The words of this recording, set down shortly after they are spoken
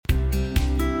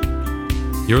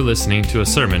You're listening to a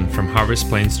sermon from Harvest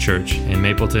Plains Church in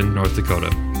Mapleton, North Dakota.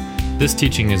 This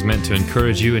teaching is meant to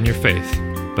encourage you in your faith,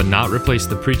 but not replace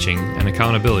the preaching and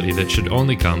accountability that should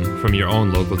only come from your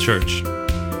own local church.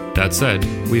 That said,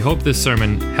 we hope this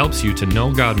sermon helps you to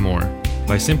know God more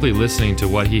by simply listening to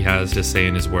what He has to say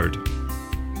in His Word.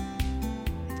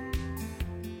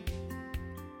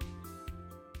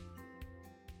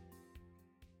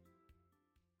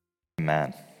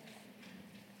 Amen.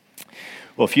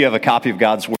 Well, if you have a copy of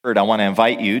God's Word, I want to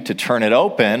invite you to turn it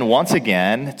open once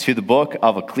again to the book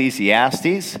of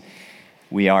Ecclesiastes.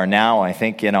 We are now, I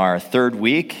think, in our third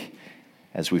week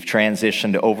as we've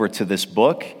transitioned over to this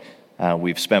book.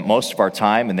 We've spent most of our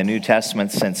time in the New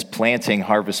Testament since planting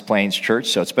Harvest Plains Church,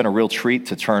 so it's been a real treat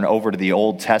to turn over to the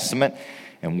Old Testament,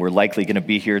 and we're likely going to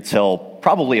be here till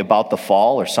probably about the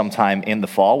fall or sometime in the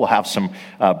fall. We'll have some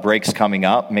breaks coming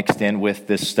up mixed in with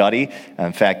this study.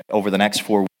 In fact, over the next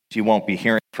 4 weeks, you won't be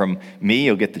hearing from me.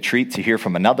 You'll get the treat to hear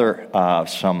from a number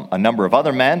of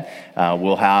other men.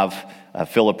 We'll have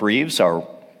Philip Reeves, our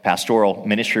pastoral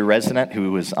ministry resident,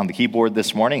 who was on the keyboard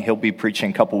this morning. He'll be preaching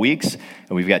a couple weeks.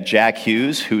 And we've got Jack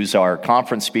Hughes, who's our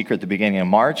conference speaker at the beginning of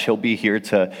March. He'll be here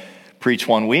to preach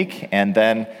 1 week. And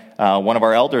then one of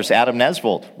our elders, Adam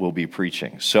Nesvold, will be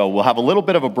preaching. So we'll have a little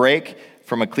bit of a break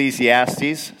from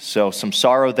Ecclesiastes. So some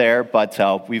sorrow there,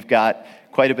 but we've got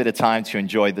quite a bit of time to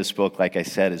enjoy this book, like I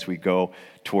said, as we go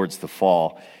towards the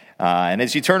fall. And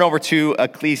as you turn over to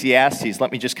Ecclesiastes,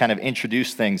 let me just kind of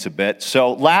introduce things a bit.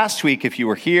 So last week, if you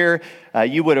were here,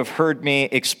 you would have heard me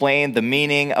explain the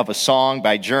meaning of a song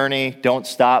by Journey, Don't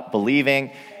Stop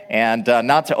Believing. And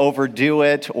not to overdo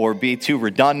it or be too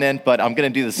redundant, but I'm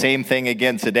going to do the same thing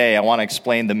again today. I want to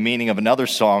explain the meaning of another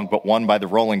song, but one by the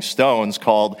Rolling Stones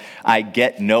called I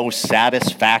Get No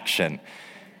Satisfaction.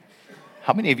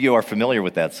 How many of you are familiar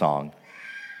with that song?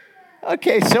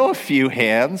 Okay, so a few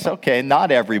hands. Okay,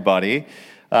 not everybody.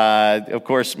 Of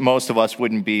course, most of us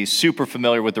wouldn't be super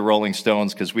familiar with the Rolling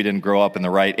Stones because we didn't grow up in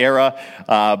the right era.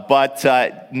 But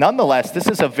nonetheless, this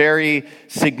is a very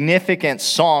significant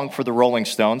song for the Rolling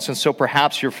Stones, and so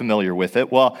perhaps you're familiar with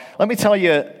it. Well, let me tell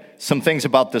you some things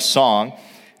about this song.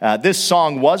 This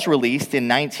song was released in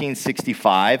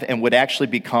 1965 and would actually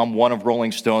become one of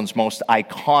Rolling Stone's most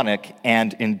iconic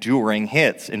and enduring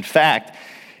hits. In fact,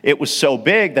 it was so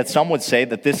big that some would say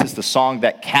that this is the song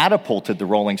that catapulted the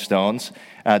Rolling Stones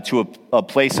to a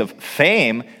place of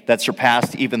fame that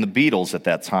surpassed even the Beatles at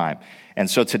that time. And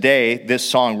so today, this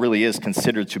song really is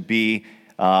considered to be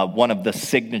one of the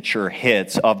signature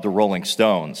hits of the Rolling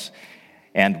Stones.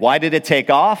 And why did it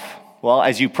take off? Well,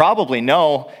 as you probably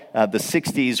know, the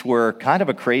 60s were kind of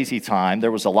a crazy time.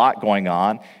 There was a lot going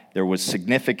on. There was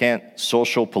significant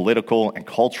social, political, and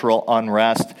cultural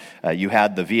unrest. You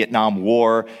had the Vietnam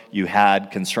War. You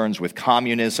had concerns with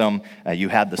communism. You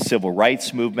had the civil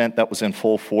rights movement that was in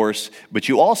full force. But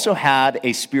you also had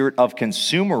a spirit of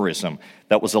consumerism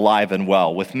that was alive and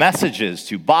well, with messages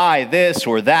to buy this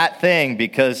or that thing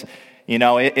because, you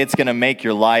know, it's going to make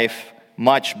your life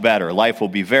much better. Life will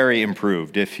be very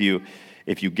improved if you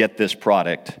get this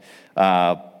product.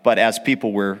 But as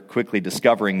people were quickly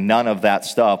discovering, none of the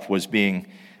stuff being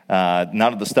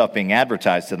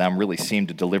advertised to them really seemed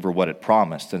to deliver what it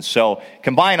promised. And so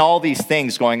combine all these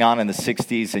things going on in the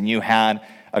 60s, and you had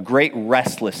a great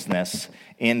restlessness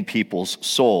in people's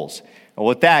souls. Well,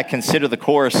 with that, consider the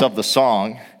chorus of the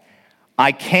song.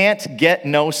 I can't get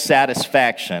no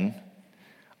satisfaction.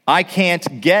 I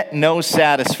can't get no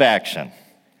satisfaction.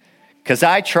 'Cause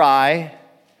I try,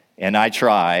 and I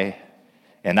try,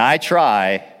 and I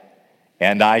try,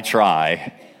 and I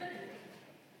try,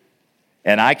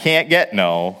 and I can't get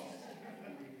no.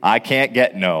 I can't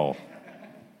get no.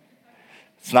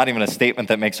 It's not even a statement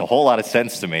that makes a whole lot of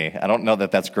sense to me. I don't know that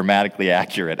that's grammatically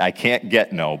accurate. I can't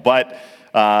get no. But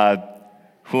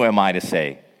who am I to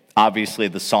say? Obviously,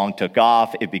 the song took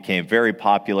off. It became very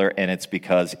popular, and it's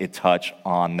because it touched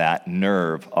on that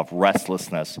nerve of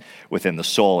restlessness within the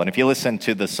soul. And if you listen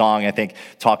to the song, I think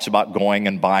it talks about going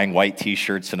and buying white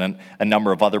T-shirts and a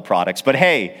number of other products. But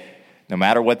hey, no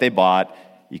matter what they bought,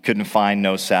 you couldn't find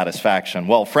no satisfaction.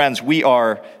 Well, friends, we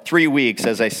are 3 weeks,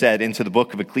 as I said, into the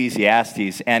book of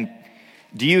Ecclesiastes. And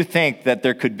do you think that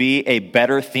there could be a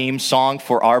better theme song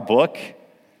for our book?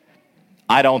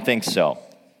 I don't think so.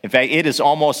 In fact, it is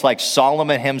almost like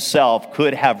Solomon himself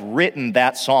could have written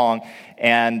that song,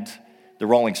 and the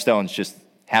Rolling Stones just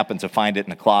happened to find it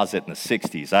in a closet in the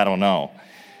 60s. I don't know.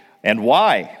 And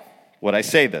why would I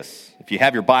say this? If you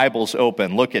have your Bibles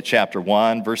open, look at chapter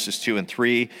 1, verses 2 and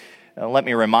 3. Let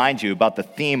me remind you about the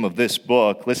theme of this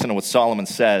book. Listen to what Solomon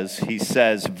says. He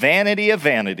says, "Vanity of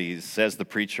vanities," says the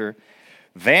preacher,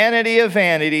 Vanity of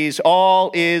vanities,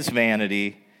 all is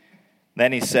vanity.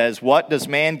 Then he says, what does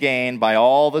man gain by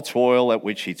all the toil at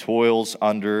which he toils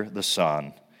under the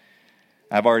sun?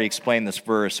 I've already explained this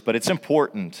verse, but it's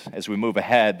important as we move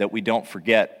ahead that we don't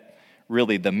forget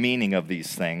really the meaning of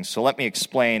these things. So let me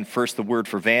explain first the word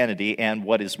for vanity and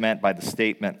what is meant by the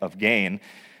statement of gain.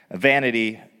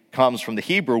 Vanity comes from the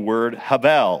Hebrew word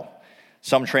havel.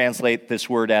 Some translate this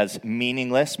word as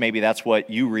meaningless. Maybe that's what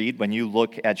you read when you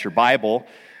look at your Bible.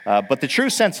 But the true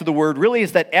sense of the word really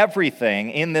is that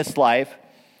everything in this life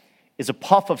is a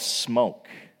puff of smoke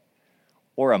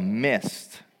or a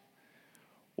mist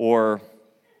or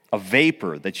a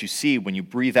vapor that you see when you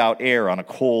breathe out air on a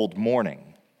cold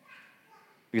morning.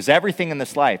 Because everything in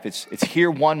this life, it's here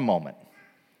one moment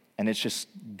and it's just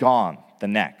gone the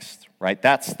next, right?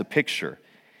 That's the picture.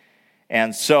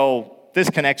 And so this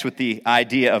connects with the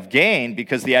idea of gain,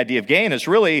 because the idea of gain is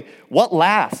really what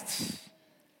lasts,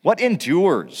 what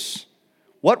endures,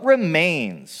 what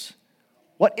remains,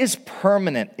 what is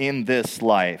permanent in this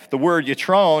life. The word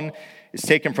yatron is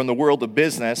taken from the world of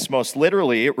business. Most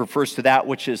literally, it refers to that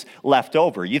which is left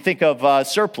over. You think of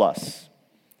surplus.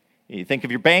 You think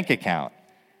of your bank account.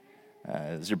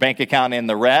 Is your bank account in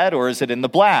the red or is it in the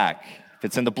black? If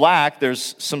it's in the black,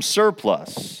 there's some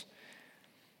surplus.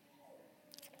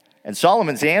 And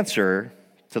Solomon's answer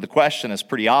to the question is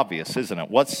pretty obvious, isn't it?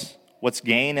 What's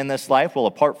gain in this life? Well,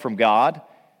 apart from God,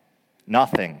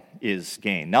 nothing is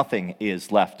gain. Nothing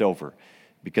is left over.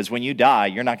 Because when you die,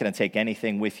 you're not going to take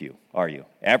anything with you, are you?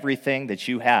 Everything that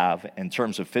you have in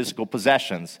terms of physical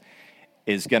possessions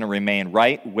is going to remain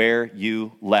right where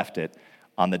you left it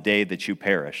on the day that you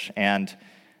perish. And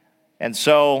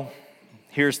so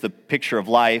here's the picture of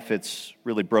life. It's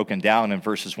really broken down in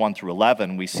verses 1 through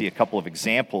 11. We see a couple of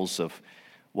examples of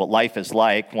what life is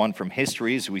like. One from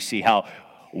history is we see how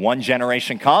one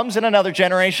generation comes and another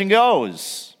generation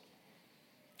goes.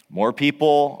 More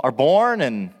people are born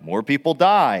and more people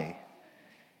die.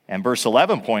 And verse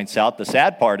 11 points out the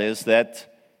sad part is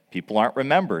that people aren't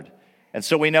remembered. And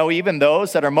so we know even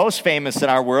those that are most famous in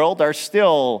our world are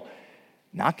still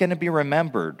not going to be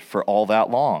remembered for all that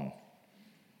long.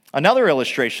 Another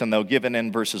illustration, though, given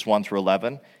in verses 1 through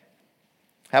 11,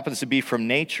 happens to be from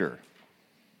nature.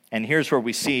 And here's where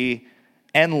we see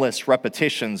endless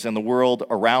repetitions in the world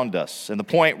around us. And the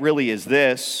point really is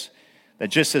this, that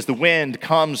just as the wind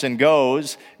comes and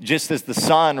goes, just as the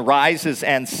sun rises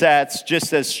and sets,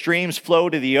 just as streams flow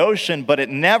to the ocean, but it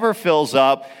never fills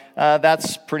up,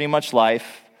 that's pretty much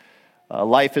life.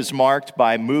 Life is marked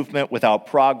by movement without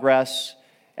progress,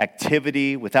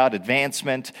 activity without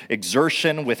advancement,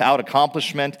 exertion without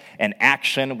accomplishment, and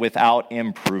action without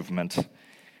improvement.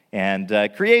 And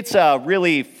creates a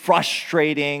really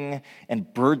frustrating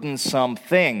and burdensome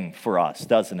thing for us,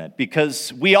 doesn't it?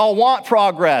 Because we all want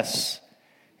progress.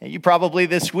 And you probably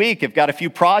this week have got a few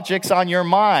projects on your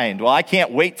mind. Well, I can't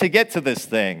wait to get to this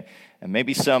thing. And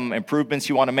maybe some improvements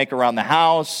you want to make around the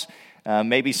house,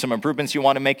 maybe some improvements you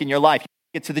want to make in your life.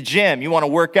 Get to the gym, you want to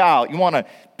work out, you want to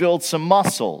build some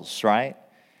muscles, right?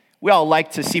 We all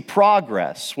like to see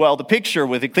progress. Well, the picture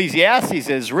with Ecclesiastes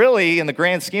is really, in the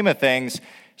grand scheme of things,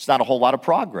 it's not a whole lot of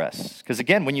progress. Because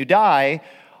again, when you die,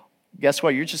 guess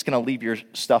what? You're just going to leave your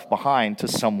stuff behind to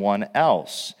someone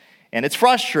else. And it's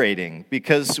frustrating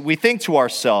because we think to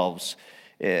ourselves,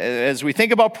 as we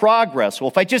think about progress, well,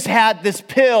 if I just had this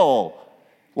pill,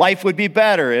 life would be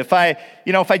better. If I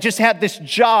just had this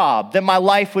job, then my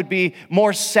life would be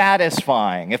more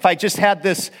satisfying. If I just had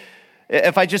this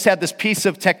piece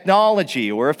of technology,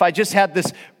 or if I just had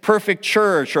this perfect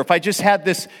church, or if I just had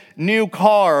this new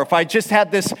car, or if I just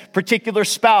had this particular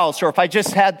spouse, or if I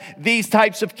just had these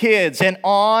types of kids, and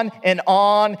on and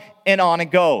on and on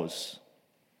it goes,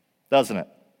 doesn't it?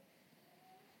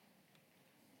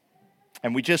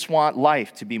 And we just want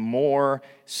life to be more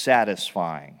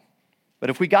satisfying. But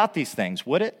if we got these things,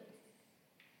 would it?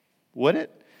 Would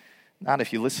it? Not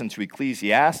if you listen to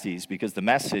Ecclesiastes, because the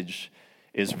message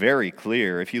is very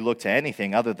clear. If you look to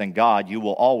anything other than God, you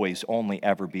will always only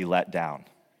ever be let down.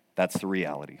 That's the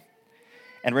reality.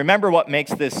 And remember what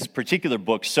makes this particular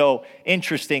book so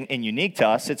interesting and unique to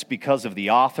us. It's because of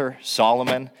the author,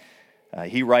 Solomon.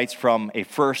 He writes from a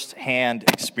first-hand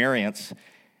experience.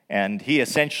 And he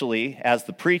essentially, as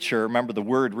the preacher, remember the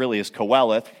word really is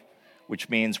koeleth, which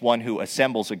means one who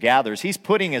assembles or gathers. He's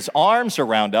putting his arms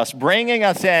around us, bringing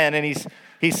us in, and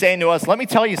he's saying to us, let me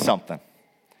tell you something.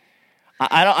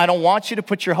 I don't want you to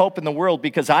put your hope in the world,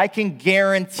 because I can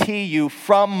guarantee you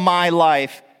from my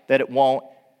life that it won't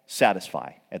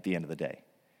satisfy at the end of the day.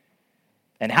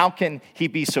 And how can he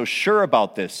be so sure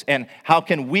about this? And how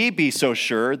can we be so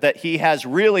sure that he has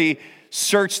really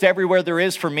searched everywhere there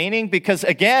is for meaning? Because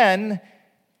again,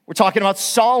 we're talking about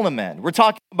Solomon. We're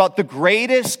talking about the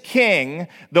greatest king,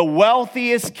 the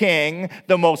wealthiest king,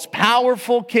 the most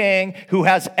powerful king who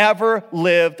has ever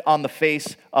lived on the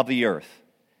face of the earth.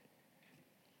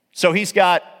 So he's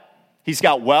got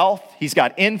wealth, he's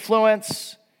got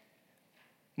influence.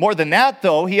 More than that,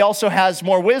 though, he also has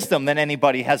more wisdom than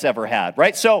anybody has ever had,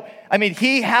 right? So,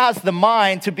 he has the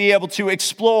mind to be able to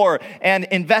explore and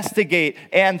investigate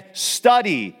and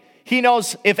study. He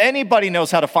knows, if anybody knows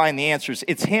how to find the answers,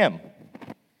 it's him.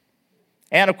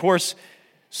 And of course,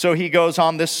 so he goes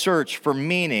on this search for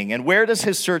meaning. And where does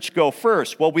his search go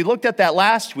first? Well, we looked at that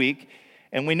last week,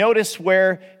 and we noticed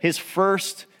where his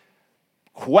first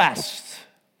quest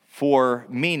for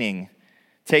meaning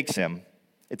takes him.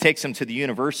 It takes him to the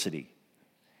university.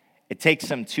 It takes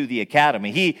him to the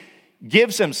academy. He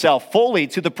gives himself fully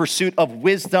to the pursuit of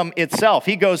wisdom itself.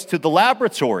 He goes to the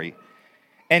laboratory,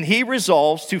 and he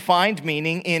resolves to find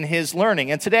meaning in his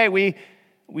learning. And today we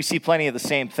see plenty of the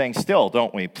same thing still,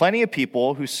 don't we? Plenty of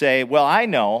people who say, well, I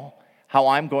know how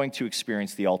I'm going to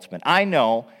experience the ultimate. I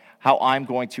know how I'm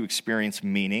going to experience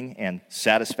meaning and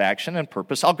satisfaction and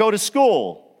purpose. I'll go to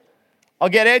school. I'll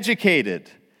get educated.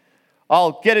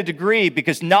 I'll get a degree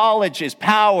because knowledge is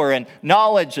power, and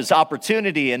knowledge is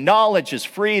opportunity, and knowledge is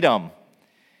freedom.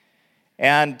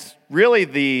 And really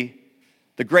the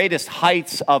greatest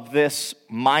heights of this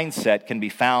mindset can be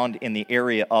found in the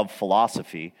area of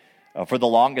philosophy. For the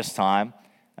longest time,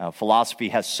 philosophy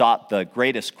has sought the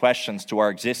greatest questions to our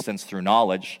existence through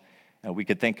knowledge. We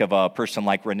could think of a person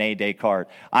like Rene Descartes.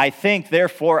 I think,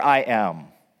 therefore I am.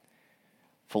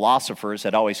 Philosophers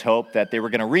had always hoped that they were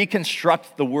going to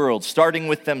reconstruct the world, starting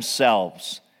with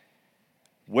themselves.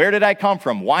 Where did I come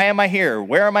from? Why am I here?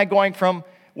 Where am I going from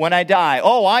when I die?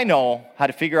 Oh, I know how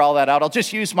to figure all that out. I'll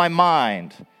just use my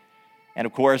mind. And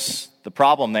of course, the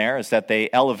problem there is that they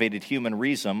elevated human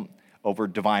reason over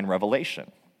divine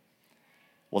revelation.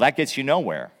 Well, that gets you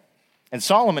nowhere. And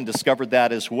Solomon discovered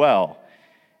that as well.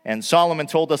 And Solomon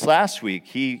told us last week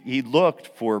he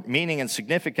looked for meaning and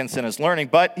significance in his learning,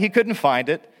 but he couldn't find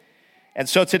it. And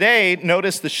so today,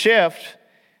 notice the shift.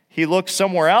 He looks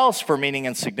somewhere else for meaning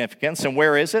and significance. And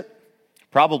where is it?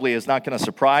 Probably is not going to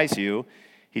surprise you.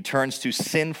 He turns to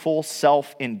sinful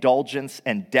self-indulgence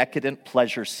and decadent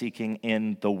pleasure-seeking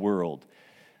in the world.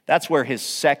 That's where his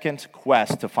second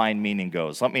quest to find meaning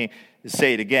goes. Let me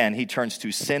say it again. He turns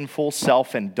to sinful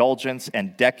self-indulgence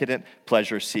and decadent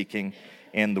pleasure-seeking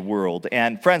in the world.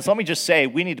 And friends, let me just say,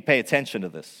 we need to pay attention to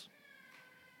this.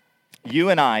 You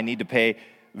and I need to pay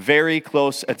very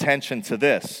close attention to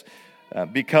this.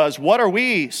 Because what are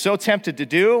we so tempted to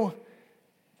do?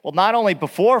 Well, not only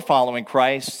before following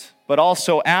Christ, but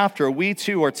also after, we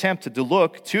too are tempted to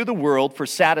look to the world for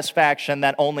satisfaction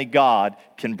that only God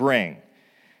can bring.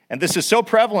 And this is so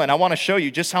prevalent, I want to show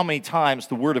you just how many times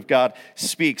the Word of God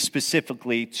speaks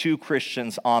specifically to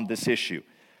Christians on this issue.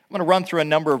 I'm going to run through a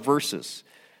number of verses.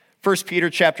 1 Peter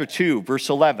chapter 2, verse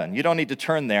 11. You don't need to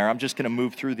turn there. I'm just going to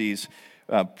move through these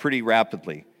pretty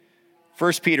rapidly.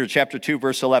 1 Peter chapter 2,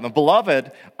 verse 11.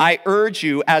 Beloved, I urge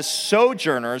you as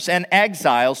sojourners and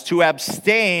exiles to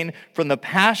abstain from the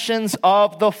passions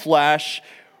of the flesh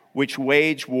which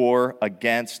wage war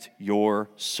against your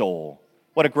soul.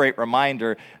 What a great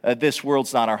reminder. This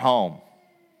world's not our home.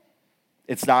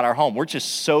 It's not our home. We're just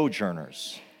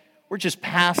sojourners. We're just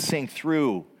passing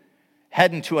through,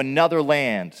 heading to another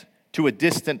land, to a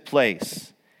distant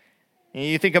place. And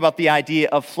you think about the idea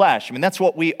of flesh. That's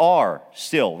what we are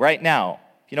still, right now.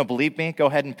 If you don't believe me, go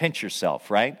ahead and pinch yourself,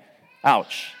 right?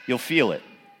 Ouch, you'll feel it.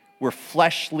 We're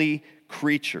fleshly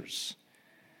creatures.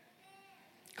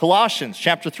 Colossians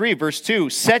chapter 3, verse 2,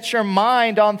 set your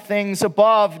mind on things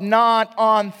above, not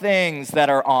on things that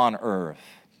are on earth.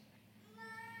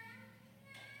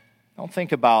 Don't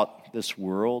think about this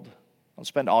world. Don't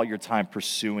spend all your time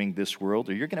pursuing this world,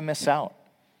 or you're going to miss out.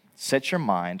 Set your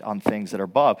mind on things that are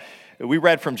above. We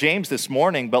read from James this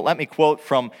morning, but let me quote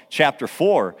from chapter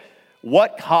 4.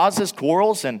 What causes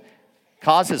quarrels and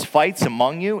causes fights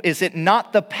among you? Is it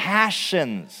not the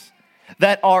passions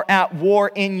that are at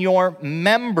war in your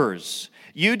members?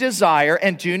 You desire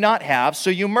and do not have, so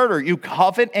you murder. You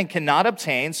covet and cannot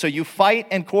obtain, so you fight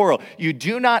and quarrel. You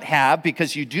do not have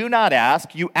because you do not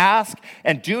ask. You ask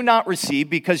and do not receive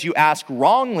because you ask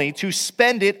wrongly to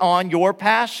spend it on your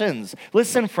passions.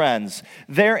 Listen, friends,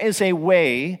 there is a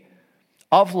way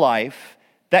of life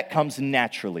that comes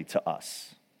naturally to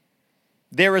us.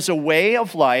 There is a way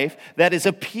of life that is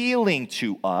appealing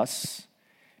to us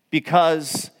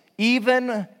because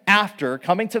even after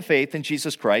coming to faith in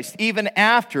Jesus Christ, even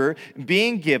after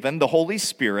being given the Holy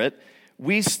Spirit,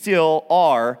 we still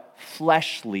are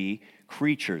fleshly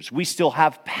creatures. We still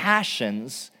have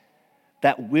passions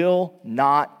that will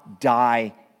not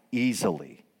die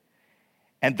easily.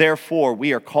 And therefore,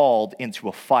 we are called into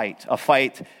a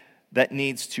fight that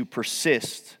needs to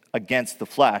persist against the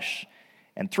flesh.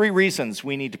 And 3 reasons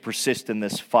we need to persist in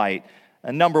this fight.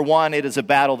 Number 1, it is a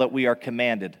battle that we are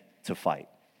commanded to fight.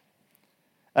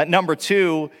 Number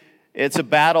 2, it's a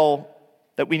battle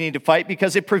that we need to fight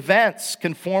because it prevents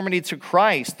conformity to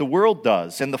Christ. The world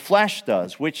does, and the flesh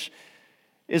does, which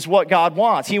is what God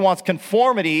wants. He wants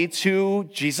conformity to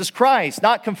Jesus Christ,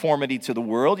 not conformity to the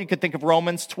world. You could think of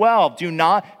Romans 12. Do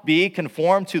not be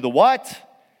conformed to the what?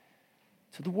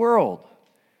 To the world,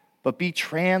 but be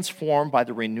transformed by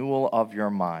the renewal of your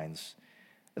minds.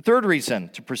 The 3rd reason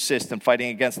to persist in fighting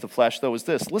against the flesh, though, is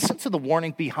this. Listen to the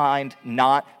warning behind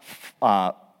not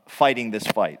fighting this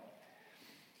fight.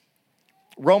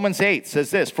 Romans 8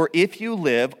 says this, "For if you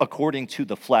live according to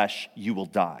the flesh, you will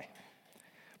die.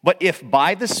 But if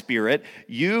by the Spirit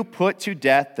you put to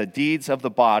death the deeds of the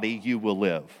body, you will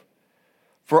live.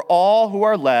 For all who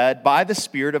are led by the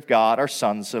Spirit of God are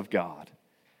sons of God."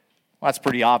 Well, that's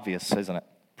pretty obvious, isn't it?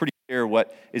 Pretty clear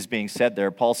what is being said there.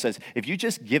 Paul says, if you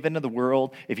just give into the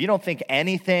world, if you don't think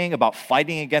anything about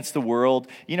fighting against the world,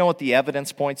 you know what the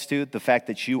evidence points to? The fact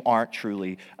that you aren't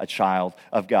truly a child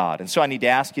of God. And so I need to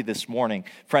ask you this morning,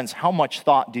 friends, how much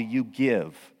thought do you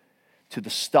give to the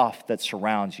stuff that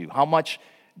surrounds you? How much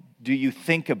do you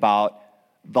think about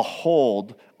the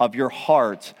hold of your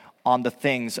heart on the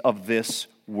things of this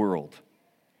world?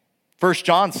 1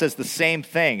 John says the same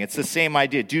thing. It's the same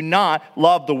idea. Do not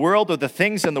love the world or the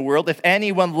things in the world. If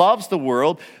anyone loves the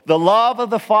world, the love of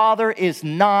the Father is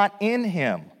not in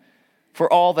him. For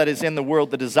all that is in the world,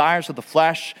 the desires of the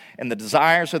flesh and the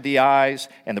desires of the eyes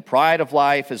and the pride of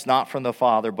life is not from the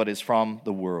Father, but is from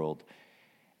the world.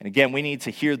 And again, we need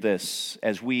to hear this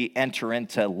as we enter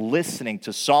into listening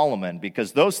to Solomon,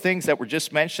 because those things that were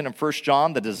just mentioned in 1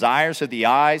 John, the desires of the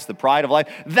eyes, the pride of life,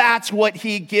 that's what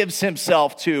he gives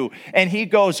himself to. And he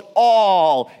goes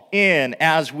all in,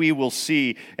 as we will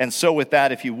see. And so with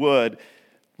that, if you would,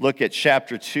 look at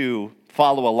chapter 2.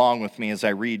 Follow along with me as I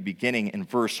read, beginning in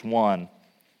verse 1.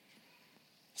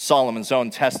 Solomon's own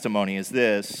testimony is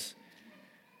this.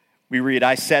 We read,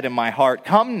 "I said in my heart,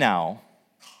 'Come now,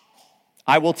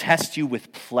 I will test you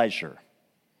with pleasure.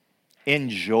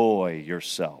 Enjoy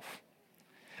yourself.'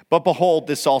 But behold,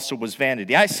 this also was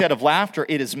vanity. I said of laughter,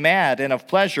 'It is mad,' and of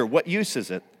pleasure, 'What use is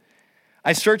it?'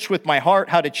 I searched with my heart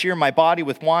how to cheer my body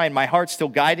with wine, my heart still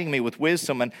guiding me with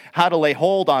wisdom, and how to lay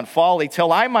hold on folly,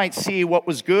 till I might see what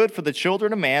was good for the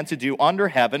children of man to do under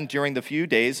heaven during the few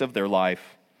days of their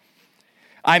life.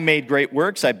 I made great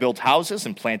works. I built houses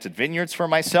and planted vineyards for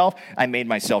myself. I made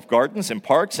myself gardens and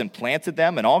parks and planted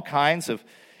them and all kinds of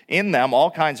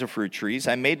fruit trees.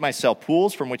 I made myself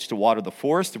pools from which to water the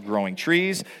forest of growing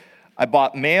trees. I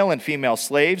bought male and female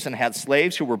slaves and had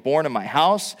slaves who were born in my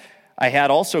house. I had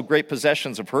also great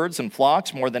possessions of herds and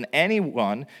flocks, more than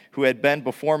anyone who had been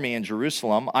before me in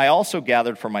Jerusalem. I also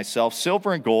gathered for myself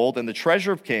silver and gold and the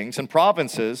treasure of kings and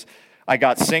provinces. I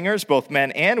got singers, both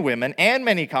men and women, and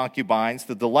many concubines,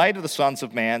 the delight of the sons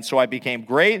of man. So I became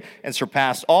great and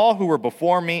surpassed all who were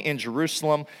before me in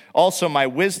Jerusalem. Also my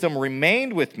wisdom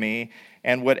remained with me,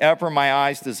 and whatever my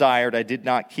eyes desired, I did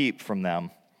not keep from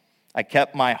them. I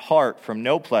kept my heart from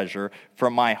no pleasure, for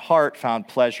my heart found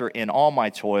pleasure in all my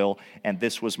toil, and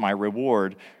this was my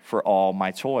reward for all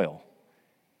my toil."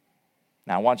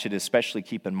 Now I want you to especially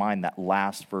keep in mind that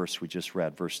last verse we just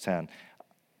read, verse 10.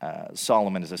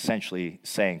 Solomon is essentially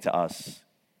saying to us,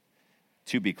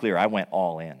 to be clear, I went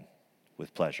all in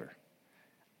with pleasure.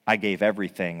 I gave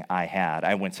everything I had.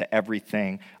 I went to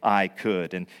everything I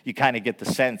could. And you kind of get the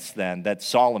sense then that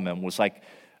Solomon was like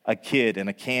a kid in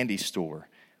a candy store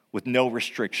with no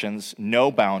restrictions,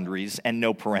 no boundaries, and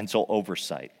no parental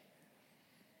oversight.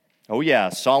 Oh yeah,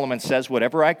 Solomon says,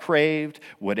 whatever I craved,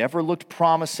 whatever looked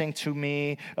promising to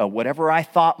me, whatever I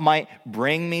thought might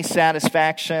bring me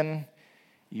satisfaction,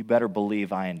 you better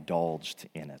believe I indulged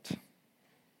in it.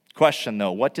 Question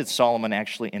though, what did Solomon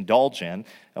actually indulge in?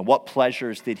 And what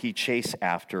pleasures did he chase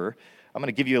after? I'm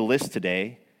going to give you a list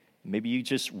today. Maybe you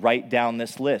just write down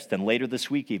this list, and later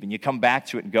this week even, you come back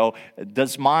to it and go,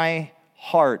 does my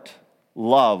heart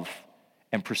love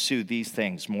and pursue these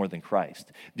things more than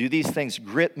Christ? Do these things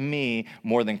grip me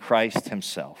more than Christ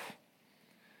himself?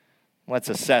 Let's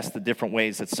assess the different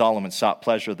ways that Solomon sought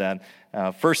pleasure then.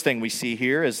 First thing we see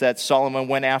here is that Solomon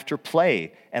went after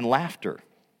play and laughter.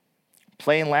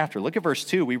 Play and laughter. Look at verse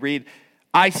 2. We read,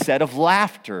 I said of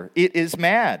laughter, it is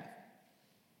mad.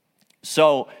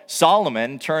 So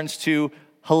Solomon turns to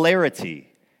hilarity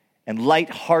and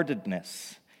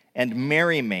lightheartedness and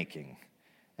merrymaking.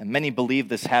 And many believe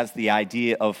this has the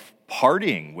idea of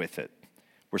partying with it,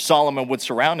 where Solomon would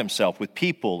surround himself with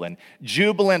people and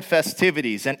jubilant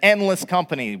festivities and endless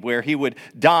company where he would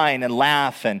dine and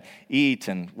laugh and eat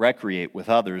and recreate with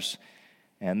others.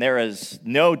 And there is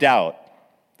no doubt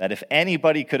that if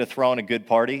anybody could have thrown a good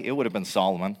party, it would have been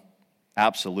Solomon.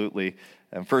 Absolutely.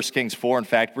 In 1 Kings 4, in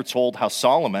fact, we're told how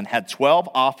Solomon had 12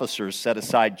 officers set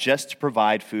aside just to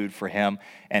provide food for him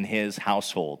and his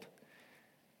household.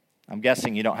 I'm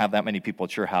guessing you don't have that many people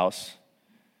at your house.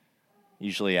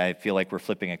 Usually I feel like we're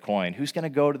flipping a coin. Who's going to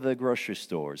go to the grocery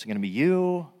store? Is it going to be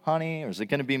you, honey, or is it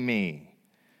going to be me?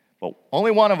 Well,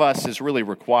 only one of us is really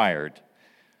required.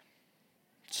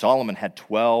 Solomon had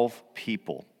 12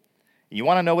 people. You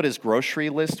want to know what his grocery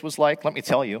list was like? Let me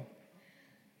tell you.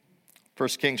 1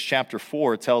 Kings chapter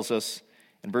 4 tells us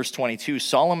in verse 22,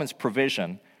 Solomon's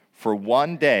provision for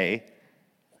one day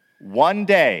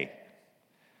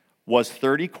was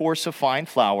 30 quarts of fine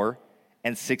flour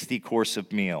and 60 quarts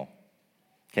of meal.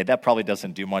 Okay, that probably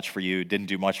doesn't do much for you, didn't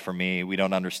do much for me. We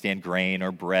don't understand grain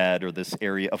or bread or this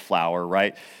area of flour,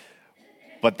 right?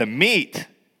 But the meat,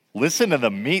 listen to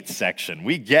the meat section.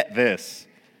 We get this.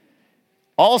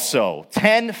 Also,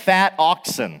 10 fat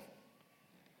oxen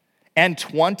and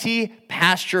 20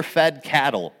 pasture-fed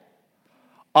cattle,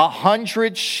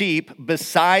 100 sheep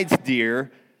besides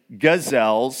deer,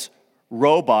 gazelles,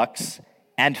 roebucks,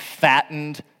 and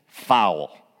fattened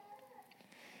fowl.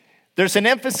 There's an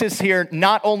emphasis here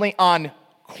not only on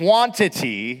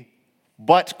quantity,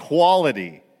 but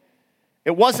quality.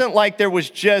 It wasn't like there was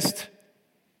just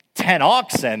 10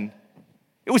 oxen.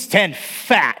 It was 10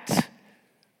 fat,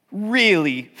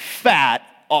 really fat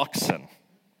oxen.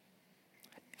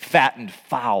 Fattened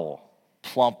fowl,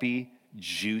 plumpy,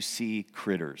 juicy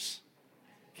critters,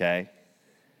 okay?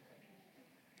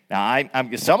 Now,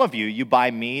 some of you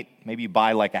buy meat, maybe you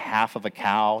buy like a half of a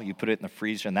cow, you put it in the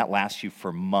freezer, and that lasts you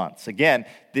for months. Again,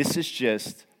 this is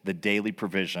just the daily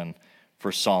provision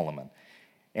for Solomon.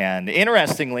 And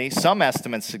interestingly, some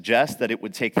estimates suggest that it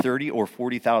would take 30 or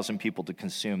 40,000 people to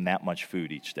consume that much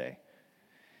food each day.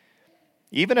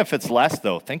 Even if it's less,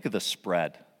 though, think of the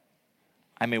spread.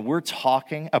 I mean, we're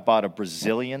talking about a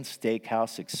Brazilian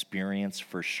steakhouse experience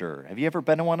for sure. Have you ever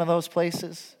been to one of those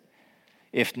places?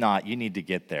 If not, you need to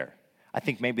get there. I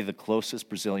think maybe the closest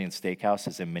Brazilian steakhouse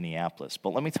is in Minneapolis.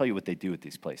 But let me tell you what they do at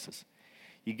these places.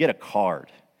 You get a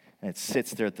card, and it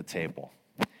sits there at the table.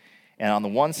 And on the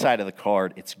one side of the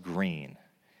card, it's green.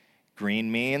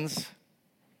 Green means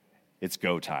it's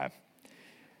go time.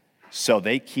 So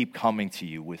they keep coming to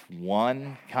you with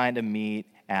one kind of meat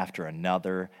after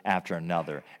another.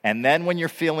 And then when you're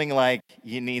feeling like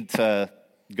you need to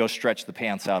go stretch the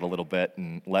pants out a little bit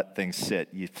and let things sit,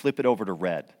 you flip it over to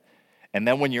red. And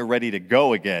then when you're ready to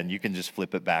go again, you can just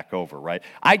flip it back over, right?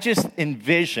 I just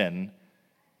envision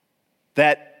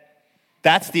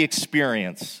that's the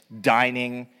experience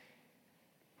dining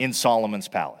in Solomon's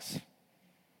palace.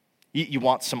 You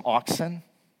want some oxen?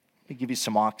 Let me give you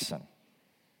some oxen.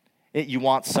 You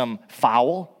want some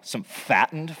fowl, some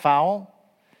fattened fowl,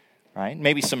 right?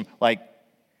 Maybe some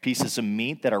pieces of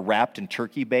meat that are wrapped in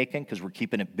turkey bacon because we're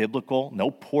keeping it biblical. No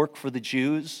pork for the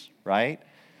Jews, right?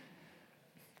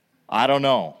 I don't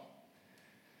know.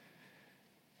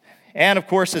 And of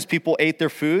course, as people ate their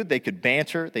food, they could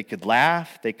banter, they could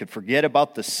laugh, they could forget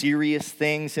about the serious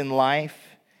things in life.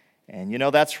 And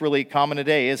that's really common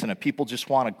today, isn't it? People just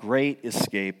want a great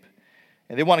escape,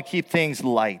 and they want to keep things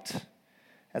light.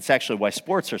 That's actually why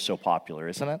sports are so popular,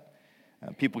 isn't it?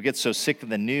 People get so sick of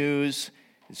the news.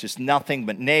 It's just nothing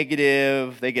but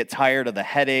negative. They get tired of the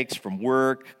headaches from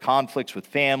work, conflicts with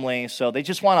family, so they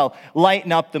just want to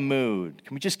lighten up the mood.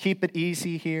 Can we just keep it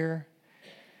easy here?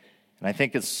 And I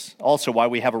think it's also why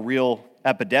we have a real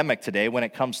epidemic today when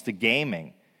it comes to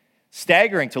gaming.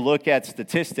 Staggering to look at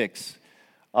statistics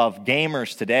of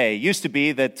gamers today. It used to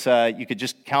be that you could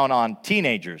just count on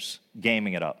teenagers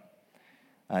gaming it up.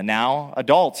 Now,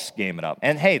 adults game it up.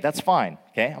 And hey, that's fine,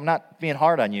 okay? I'm not being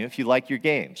hard on you if you like your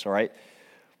games, all right?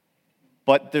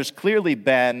 But there's clearly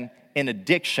been an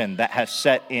addiction that has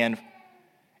set in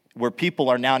where people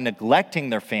are now neglecting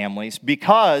their families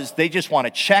because they just want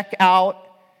to check out,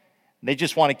 they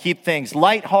just want to keep things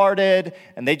lighthearted,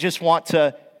 and they just want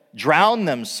to drown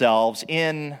themselves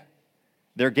in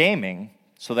their gaming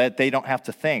so that they don't have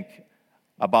to think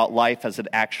about life as it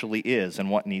actually is and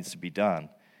what needs to be done.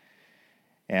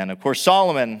 And of course,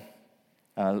 Solomon,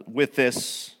 with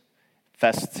this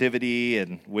festivity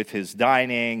and with his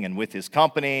dining and with his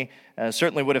company,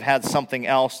 certainly would have had something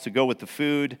else to go with the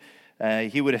food.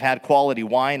 he would have had quality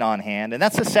wine on hand. And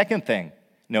that's the second thing,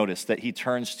 notice, that he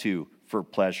turns to for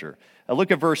pleasure.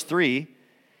 Look at verse 3.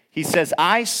 He says,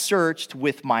 I searched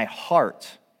with my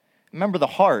heart. Remember the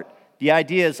heart. The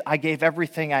idea is I gave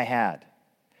everything I had.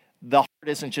 The heart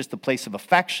isn't just the place of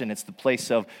affection. It's the place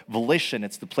of volition.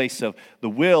 It's the place of the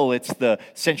will. It's the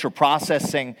central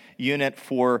processing unit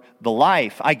for the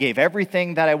life. I gave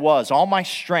everything that I was, all my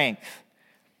strength,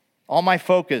 all my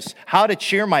focus, how to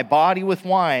cheer my body with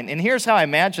wine. And here's how I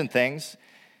imagine things.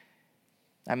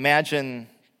 I imagine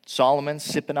Solomon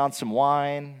sipping on some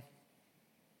wine,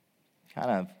 kind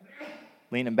of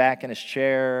leaning back in his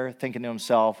chair, thinking to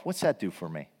himself, what's that do for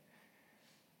me?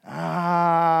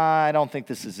 I don't think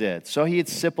this is it. So he'd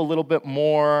sip a little bit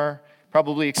more,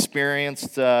 probably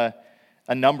experienced a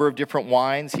number of different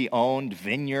wines. He owned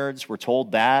vineyards, we're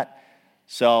told that.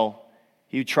 So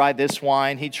he'd try this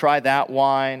wine, he'd try that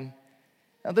wine.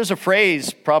 Now there's a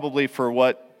phrase probably for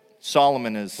what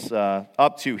Solomon is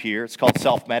up to here. It's called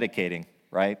self-medicating,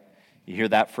 right? You hear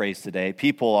that phrase today.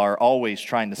 People are always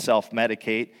trying to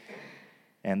self-medicate.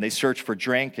 And they search for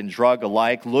drink and drug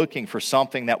alike, looking for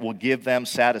something that will give them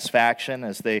satisfaction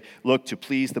as they look to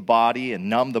please the body and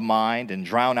numb the mind and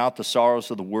drown out the sorrows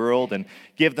of the world and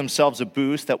give themselves a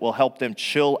boost that will help them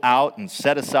chill out and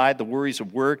set aside the worries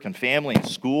of work and family and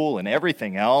school and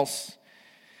everything else.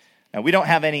 Now, we don't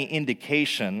have any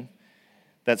indication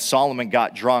that Solomon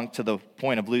got drunk to the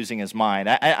point of losing his mind.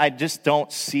 I just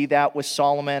don't see that with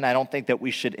Solomon. I don't think that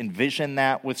we should envision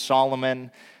that with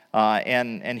Solomon.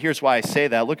 And here's why I say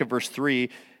that. Look at verse 3.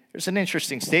 There's an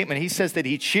interesting statement. He says that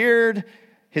he cheered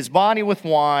his body with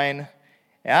wine.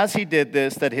 As he did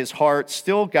this, that his heart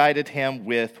still guided him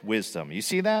with wisdom. You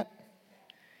see that?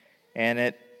 And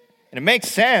it makes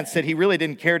sense that he really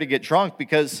didn't care to get drunk,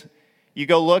 because you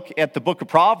go look at the book of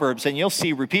Proverbs and you'll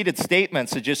see repeated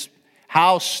statements of just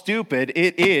how stupid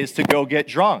it is to go get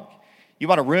drunk. You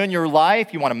want to ruin your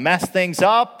life? You want to mess things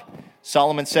up?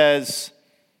 Solomon says,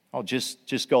 oh,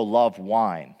 just go love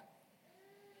wine.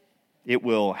 It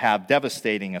will have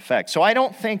devastating effects. So I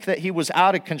don't think that he was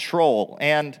out of control.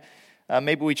 And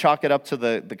maybe we chalk it up to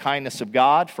the kindness of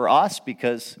God for us,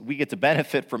 because we get to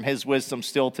benefit from his wisdom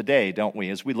still today, don't we?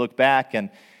 As we look back and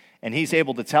he's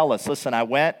able to tell us, listen, I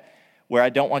went where I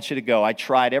don't want you to go. I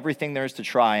tried everything there is to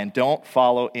try, and don't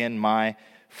follow in my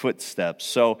footsteps.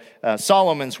 So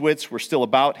Solomon's wits were still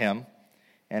about him.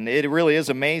 And it really is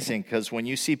amazing, because when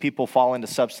you see people fall into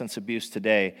substance abuse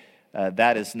today,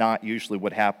 that is not usually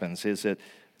what happens, is it?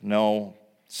 No,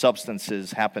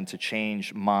 substances happen to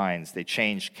change minds. They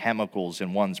change chemicals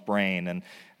in one's brain,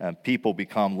 and people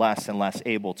become less and less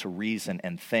able to reason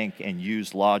and think and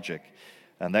use logic.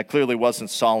 And that clearly wasn't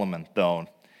Solomon, though.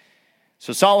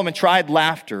 So Solomon tried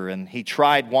laughter, and he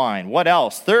tried wine. What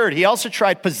else? Third, he also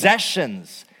tried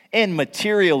possessions and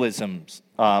materialism.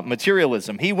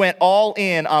 He went all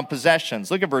in on possessions.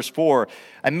 Look at verse 4.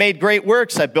 I made great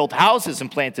works. I built houses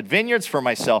and planted vineyards for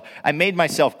myself. I made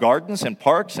myself gardens and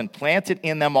parks and planted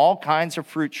in them all kinds of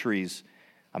fruit trees.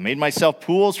 I made myself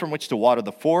pools from which to water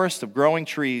the forest of growing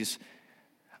trees.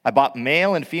 I bought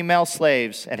male and female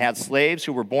slaves and had slaves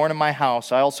who were born in my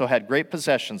house. I also had great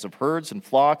possessions of herds and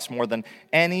flocks, more than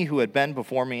any who had been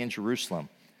before me in Jerusalem.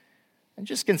 And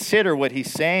just consider what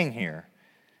he's saying here.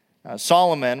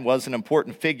 Solomon was an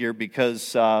important figure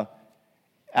because,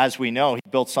 as we know, he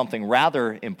built something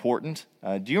rather important.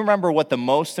 Do you remember what the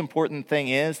most important thing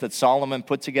is that Solomon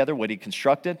put together, what he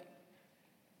constructed?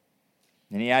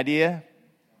 Any idea?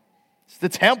 It's the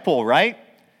temple, right?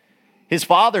 His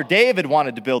father, David,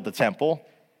 wanted to build the temple.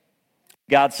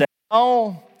 God said,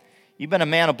 oh, you've been a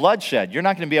man of bloodshed. You're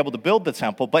not going to be able to build the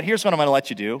temple, but here's what I'm going to let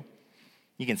you do.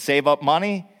 You can save up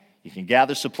money. You can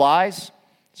gather supplies.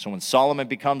 So when Solomon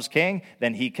becomes king,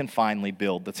 then he can finally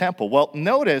build the temple. Well,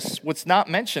 notice what's not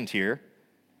mentioned here,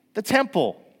 the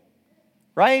temple,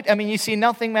 right? I mean, you see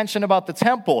nothing mentioned about the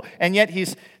temple, and yet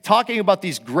he's talking about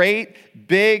these great,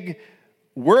 big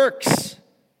works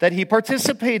that he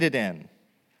participated in.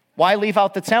 Why leave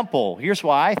out the temple? Here's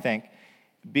why I think.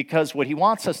 Because what he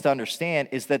wants us to understand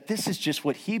is that this is just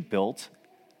what he built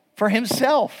for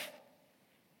himself.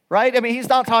 Right? I mean, he's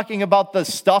not talking about the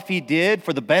stuff he did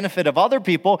for the benefit of other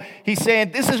people. He's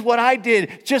saying, this is what I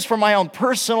did just for my own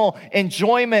personal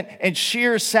enjoyment and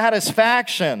sheer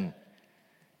satisfaction.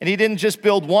 And he didn't just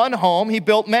build one home, he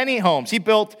built many homes. He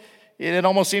built, it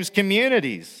almost seems,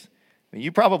 communities.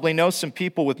 You probably know some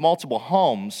people with multiple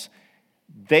homes.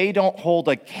 They don't hold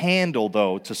a candle,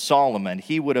 though, to Solomon.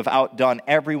 He would have outdone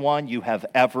everyone you have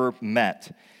ever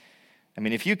met. I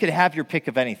mean, if you could have your pick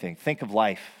of anything, think of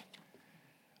life.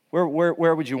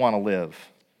 Where would you want to live?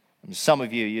 I mean, some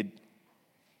of you,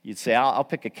 you'd say, I'll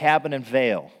pick a cabin in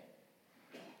Vail.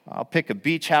 I'll pick a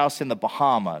beach house in the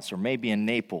Bahamas or maybe in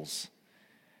Naples.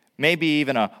 Maybe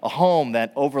even a home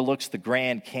that overlooks the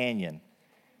Grand Canyon.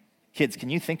 Kids, can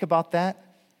you think about that?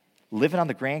 Living on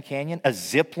the Grand Canyon? A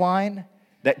zip line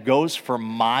that goes for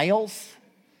miles?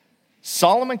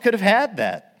 Solomon could have had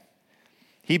that.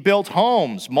 He built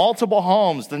homes, multiple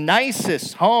homes, the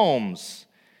nicest homes.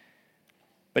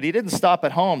 But he didn't stop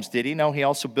at homes, did he? No, he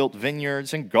also built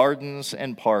vineyards and gardens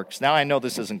and parks. Now, I know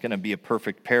this isn't going to be a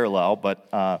perfect parallel, but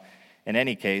in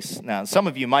any case, now some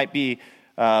of you might be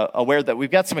aware that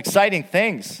we've got some exciting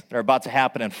things that are about to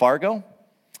happen in Fargo.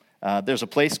 There's a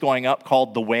place going up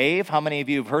called The Wave. How many of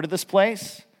you have heard of this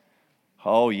place?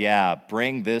 Oh, yeah,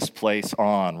 bring this place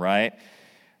on, right?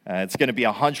 It's going to be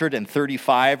a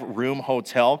 135-room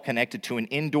hotel connected to an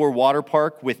indoor water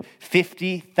park with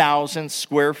 50,000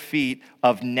 square feet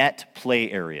of net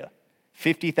play area.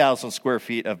 50,000 square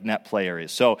feet of net play area.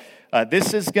 So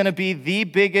this is going to be the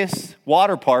biggest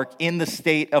water park in the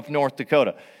state of North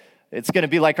Dakota. It's going to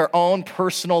be like our own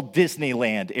personal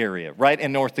Disneyland area, right,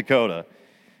 in North Dakota.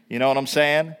 You know what I'm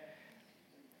saying?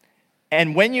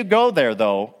 And when you go there,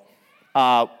 though,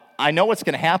 I know what's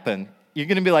going to happen. You're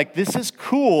going to be like, this is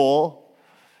cool,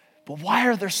 but why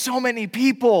are there so many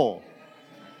people?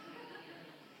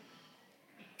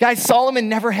 Guys, Solomon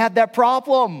never had that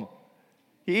problem.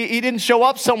 He didn't show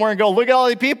up somewhere and go, look at all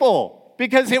the people.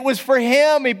 Because it was for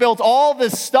him. He built all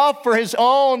this stuff for his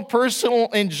own personal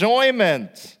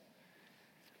enjoyment.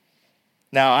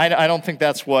 Now, I don't think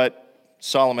that's what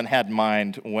Solomon had in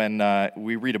mind when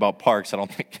we read about parks. I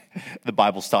don't think the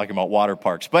Bible's talking about water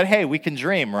parks. But hey, we can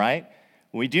dream, right?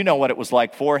 We do know what it was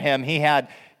like for him. He had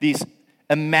these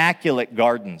immaculate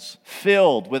gardens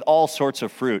filled with all sorts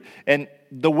of fruit. And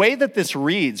the way that this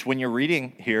reads when you're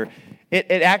reading here, it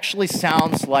actually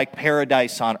sounds like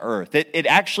paradise on earth. It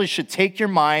actually should take your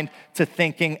mind to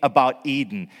thinking about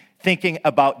Eden, thinking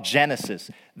about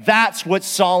Genesis. That's what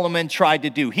Solomon tried to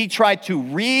do. He tried to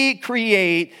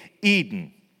recreate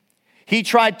Eden. He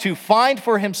tried to find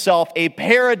for himself a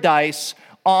paradise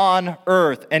on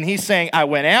earth. And he's saying, I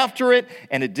went after it,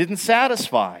 and it didn't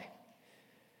satisfy.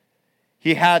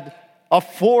 He had a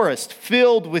forest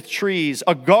filled with trees,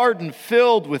 a garden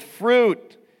filled with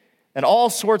fruit, and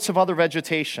all sorts of other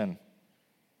vegetation.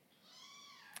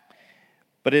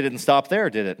 But it didn't stop there,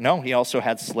 did it? No, he also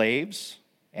had slaves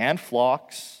and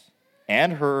flocks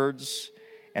and herds,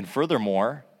 and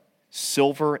furthermore,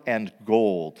 silver and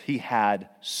gold. He had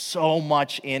so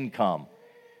much income.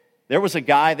 There was a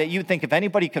guy that you'd think if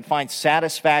anybody could find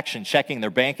satisfaction checking their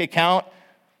bank account,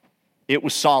 it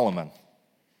was Solomon.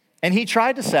 And he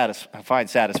tried to find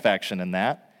satisfaction in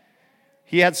that.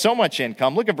 He had so much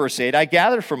income. Look at verse 8. I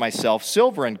gathered for myself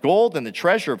silver and gold and the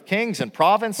treasure of kings and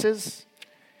provinces.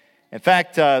 In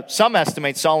fact, some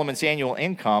estimate Solomon's annual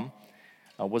income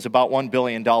was about $1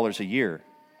 billion a year,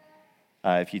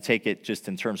 if you take it just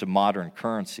in terms of modern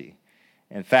currency.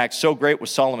 In fact, so great was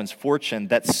Solomon's fortune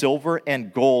that silver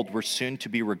and gold were soon to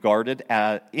be regarded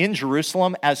in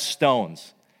Jerusalem as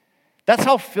stones. That's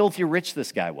how filthy rich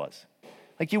this guy was.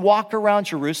 Like you walk around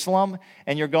Jerusalem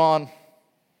and you're going,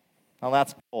 oh,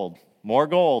 that's gold. More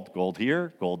gold. Gold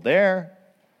here, gold there.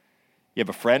 You have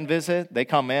a friend visit. They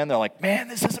come in. They're like, man,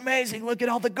 this is amazing. Look at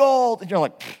all the gold. And you're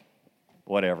like,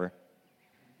 whatever.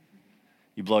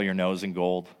 You blow your nose in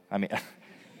gold. I mean,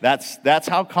 that's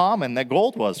how common that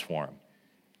gold was for him.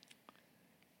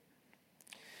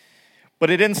 But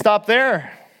it didn't stop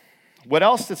there. What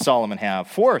else did Solomon have?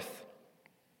 Fourth,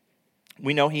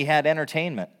 we know he had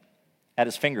entertainment at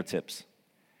his fingertips.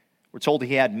 We're told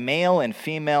he had male and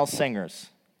female singers.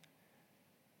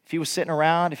 If he was sitting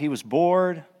around, if he was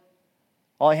bored,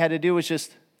 all he had to do was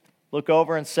just look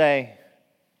over and say,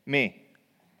 me,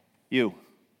 you,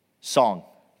 song,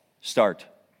 start.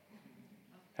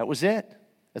 That was it.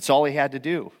 That's all he had to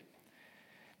do.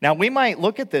 Now, we might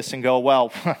look at this and go,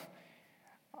 well,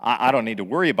 I don't need to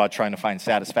worry about trying to find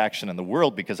satisfaction in the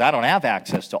world because I don't have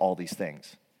access to all these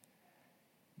things.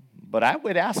 But I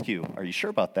would ask you, are you sure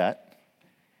about that?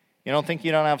 You don't think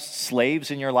you don't have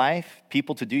slaves in your life,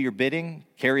 people to do your bidding,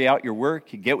 carry out your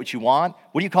work, you get what you want?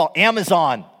 What do you call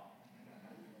Amazon?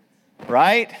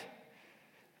 Right?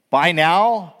 Buy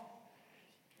now?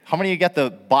 How many of you get the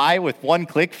buy with one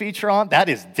click feature on? That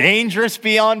is dangerous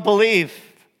beyond belief.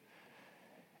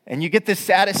 And you get this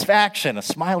satisfaction. A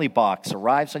smiley box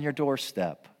arrives on your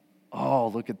doorstep. Oh,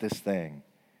 look at this thing.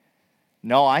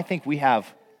 No, I think we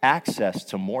have access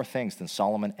to more things than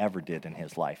Solomon ever did in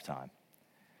his lifetime.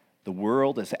 The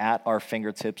world is at our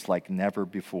fingertips like never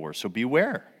before. So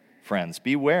beware, friends,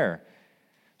 beware.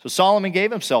 So Solomon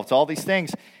gave himself to all these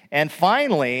things. And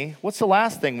finally, what's the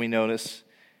last thing we notice?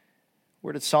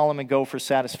 Where did Solomon go for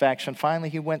satisfaction? Finally,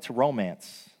 he went to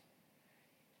romance.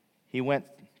 He went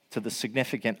to the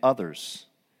significant others.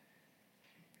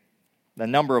 The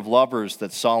number of lovers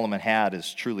that Solomon had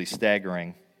is truly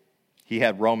staggering. He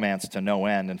had romance to no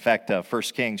end. In fact, 1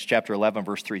 Kings chapter 11,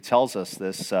 verse 3 tells us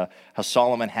this, how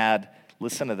Solomon had,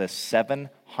 listen to this,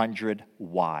 700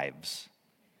 wives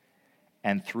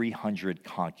and 300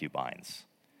 concubines.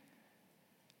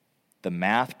 The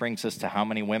math brings us to how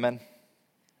many women?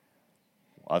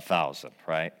 1,000,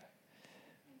 right?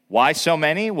 Why so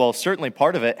many? Well, certainly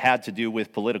part of it had to do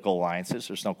with political alliances.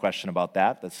 There's no question about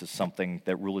that. This is something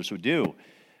that rulers would do.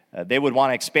 They would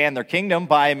want to expand their kingdom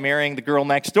by marrying the girl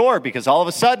next door, because all of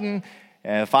a sudden,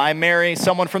 if I marry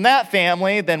someone from that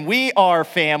family, then we are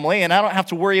family, and I don't have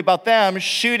to worry about them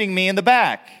shooting me in the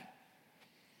back.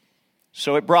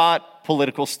 So it brought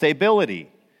political stability.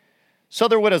 So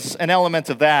there was an element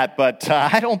of that, but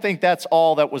I don't think that's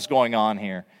all that was going on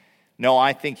here. No,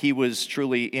 I think he was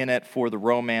truly in it for the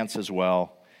romance as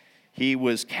well. He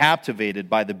was captivated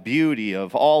by the beauty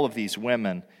of all of these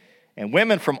women, and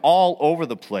women from all over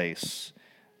the place.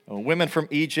 Women from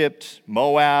Egypt,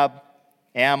 Moab,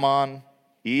 Ammon,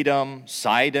 Edom,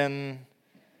 Sidon.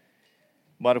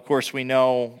 But of course, we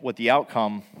know what the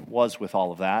outcome was with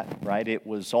all of that, right? It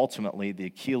was ultimately the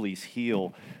Achilles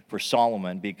heel for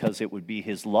Solomon, because it would be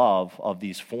his love of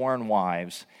these foreign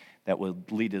wives that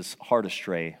would lead his heart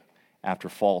astray after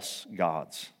false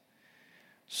gods.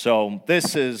 So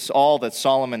this is all that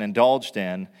Solomon indulged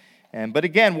in. But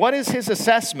again, what is his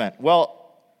assessment?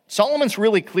 Well, Solomon's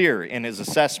really clear in his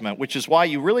assessment, which is why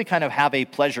you really kind of have a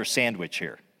pleasure sandwich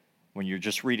here when you're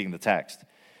just reading the text.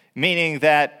 Meaning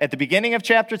that at the beginning of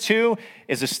chapter 2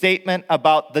 is a statement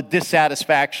about the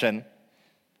dissatisfaction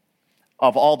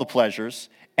of all the pleasures,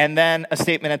 and then a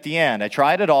statement at the end. I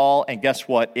tried it all, and guess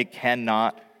what? It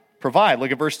cannot provide.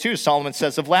 Look at verse 2. Solomon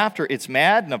says, of laughter it's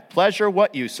mad, and of pleasure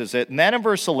what use is it? And then in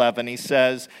verse 11 he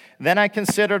says, then I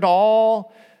considered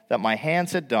all that my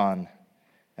hands had done,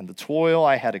 and the toil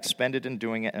I had expended in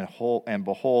doing it, and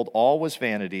behold, all was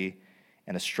vanity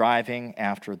and a striving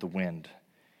after the wind.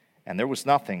 And there was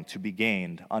nothing to be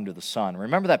gained under the sun.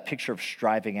 Remember that picture of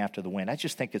striving after the wind? I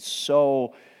just think it's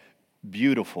so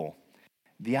beautiful.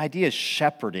 The idea is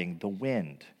shepherding the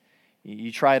wind.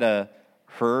 You try to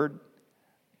herd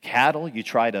cattle, you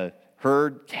try to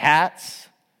herd cats.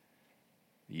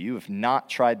 You have not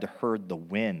tried to herd the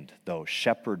wind, though,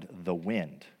 shepherd the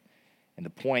wind. And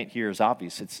the point here is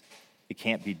obvious. It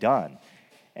can't be done.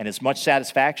 And as much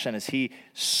satisfaction as he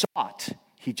sought,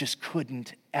 he just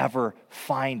couldn't ever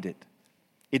find it.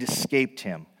 It escaped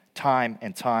him time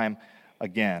and time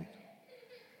again.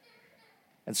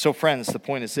 And so, friends, the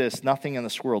point is this: nothing in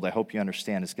this world, I hope you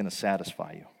understand, is going to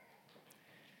satisfy you.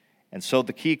 And so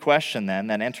the key question then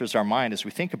that enters our mind as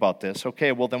we think about this,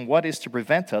 okay, well then what is to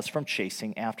prevent us from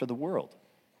chasing after the world?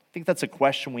 I think that's a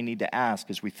question we need to ask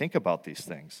as we think about these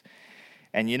things.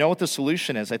 And you know what the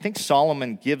solution is? I think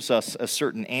Solomon gives us a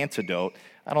certain antidote.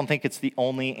 I don't think it's the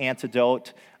only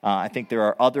antidote. I think there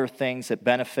are other things that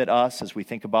benefit us as we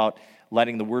think about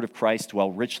letting the word of Christ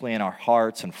dwell richly in our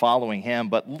hearts and following him.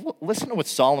 But listen to what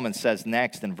Solomon says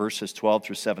next in verses 12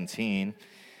 through 17.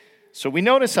 So we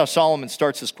notice how Solomon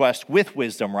starts his quest with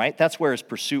wisdom, right? That's where his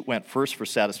pursuit went first for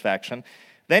satisfaction.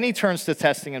 Then he turns to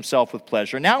testing himself with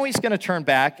pleasure. Now he's going to turn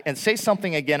back and say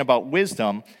something again about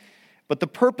wisdom. But the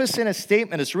purpose in his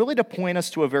statement is really to point us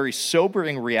to a very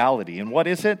sobering reality. And what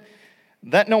is it?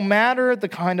 That no matter the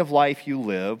kind of life you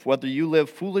live, whether you live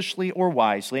foolishly or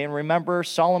wisely, and remember,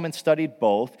 Solomon studied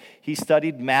both. He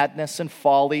studied madness and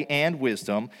folly and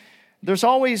wisdom. There's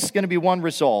always going to be one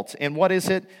result. And what is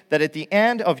it? That at the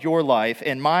end of your life,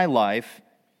 in my life,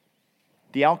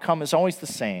 the outcome is always the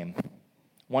same.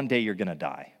 One day you're going to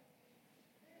die.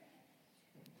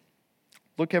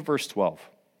 Look at verse 12.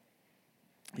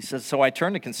 He says, so I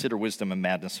turn to consider wisdom and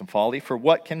madness and folly, for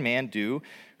what can man do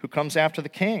who comes after the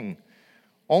king?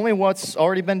 Only what's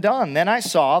already been done. Then I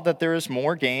saw that there is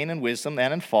more gain in wisdom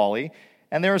than in folly,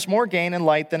 and there is more gain in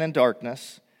light than in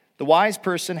darkness. The wise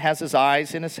person has his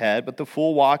eyes in his head, but the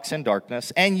fool walks in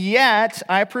darkness. And yet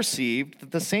I perceived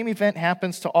that the same event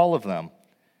happens to all of them.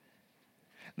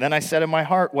 Then I said in my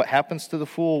heart, what happens to the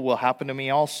fool will happen to me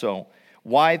also.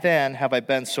 Why then have I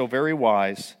been so very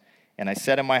wise? And I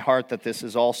said in my heart that this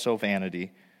is also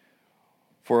vanity.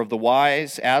 For of the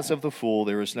wise as of the fool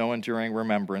there is no enduring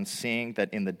remembrance, seeing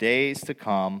that in the days to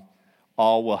come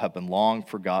all will have been long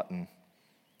forgotten.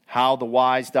 How the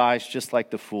wise dies just like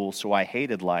the fool, so I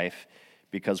hated life,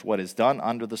 because what is done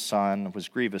under the sun was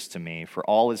grievous to me, for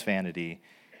all is vanity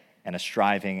and a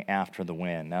striving after the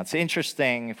wind. Now it's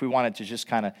interesting, if we wanted to just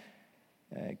kind of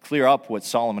clear up what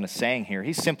Solomon is saying here.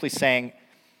 He's simply saying,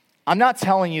 I'm not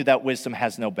telling you that wisdom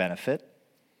has no benefit.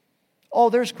 Oh,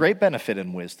 there's great benefit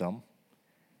in wisdom.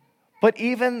 But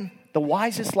even the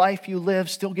wisest life you live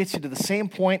still gets you to the same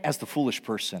point as the foolish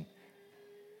person.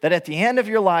 That at the end of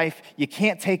your life, you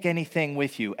can't take anything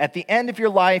with you. At the end of your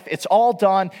life, it's all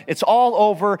done, it's all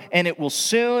over, and it will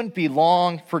soon be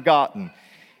long forgotten.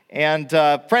 And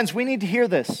friends, we need to hear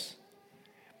this,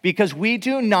 because we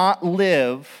do not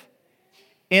live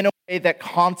in a way that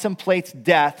contemplates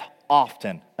death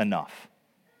often enough.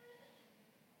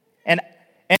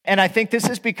 And I think this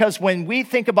is because when we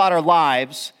think about our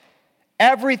lives,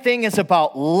 everything is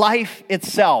about life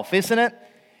itself, isn't it?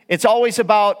 It's always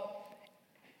about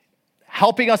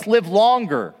helping us live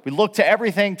longer. We look to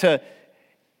everything to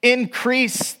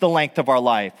increase the length of our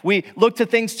life. We look to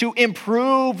things to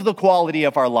improve the quality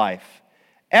of our life.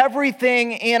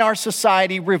 Everything in our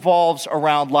society revolves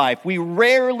around life. We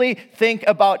rarely think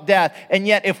about death. And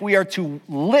yet, if we are to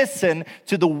listen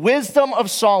to the wisdom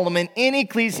of Solomon in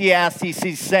Ecclesiastes,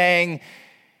 he's saying,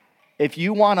 if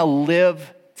you want to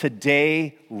live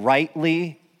today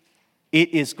rightly,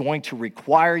 it is going to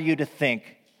require you to think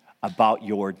about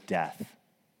your death.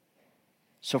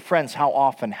 So friends, how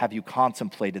often have you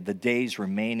contemplated the days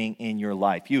remaining in your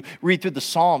life? You read through the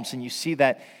Psalms and you see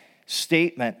that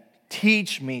statement,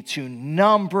 teach me to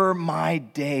number my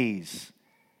days.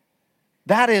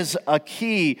 That is a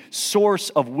key source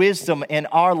of wisdom in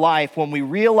our life when we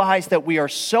realize that we are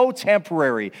so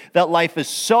temporary, that life is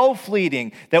so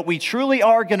fleeting, that we truly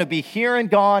are going to be here and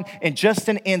gone in just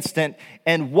an instant.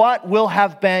 And what will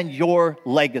have been your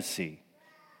legacy?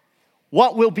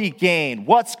 What will be gained?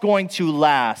 What's going to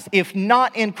last? If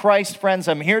not in Christ, friends,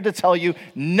 I'm here to tell you,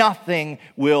 nothing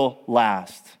will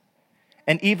last.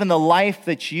 And even the life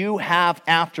that you have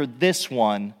after this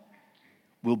one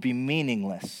will be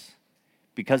meaningless,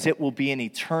 because it will be an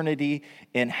eternity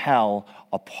in hell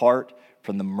apart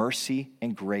from the mercy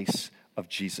and grace of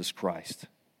Jesus Christ.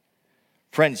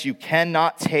 Friends, you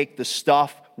cannot take the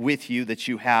stuff with you that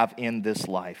you have in this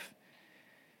life.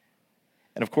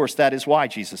 And of course, that is why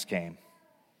Jesus came.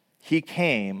 He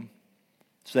came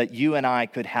so that you and I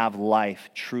could have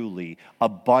life truly,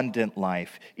 abundant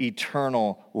life,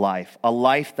 eternal life, a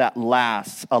life that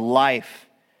lasts, a life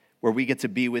where we get to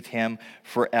be with Him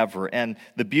forever. And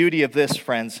the beauty of this,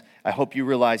 friends, I hope you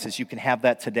realize, is you can have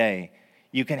that today.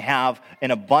 You can have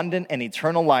an abundant and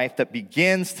eternal life that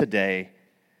begins today,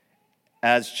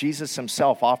 as Jesus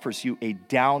Himself offers you a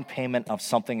down payment of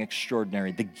something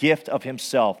extraordinary, the gift of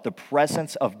Himself, the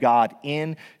presence of God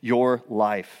in your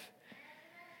life.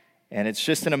 And it's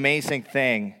just an amazing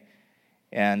thing.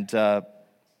 And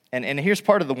here's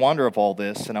part of the wonder of all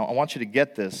this, and I want you to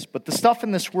get this. But the stuff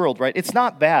in this world, right, it's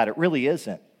not bad. It really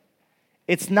isn't.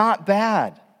 It's not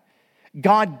bad.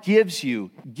 God gives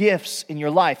you gifts in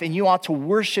your life, and you ought to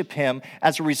worship Him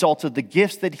as a result of the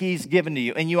gifts that He's given to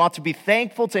you. And you ought to be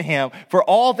thankful to Him for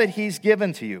all that He's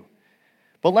given to you.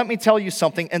 But let me tell you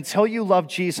something. Until you love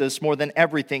Jesus more than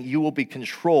everything, you will be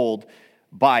controlled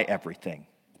by everything.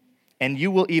 And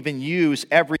you will even use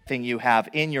everything you have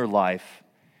in your life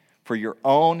for your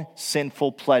own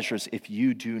sinful pleasures if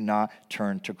you do not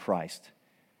turn to Christ.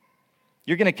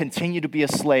 You're going to continue to be a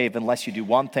slave unless you do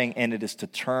one thing, and it is to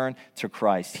turn to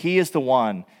Christ. He is the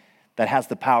one that has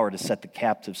the power to set the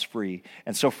captives free.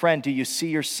 And so, friend, do you see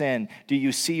your sin? Do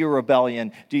you see your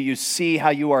rebellion? Do you see how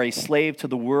you are a slave to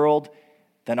the world?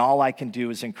 Then all I can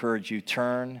do is encourage you,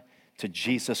 turn to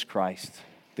Jesus Christ,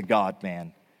 the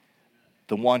God-man,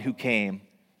 the one who came,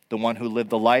 the one who lived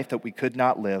the life that we could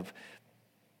not live,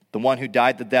 the one who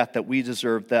died the death that we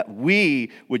deserved, that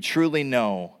we would truly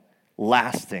know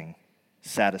lasting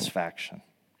satisfaction.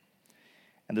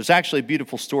 And there's actually a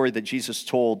beautiful story that Jesus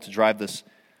told to drive this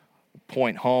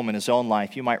point home in His own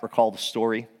life. You might recall the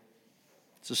story.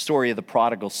 It's the story of the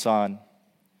prodigal son.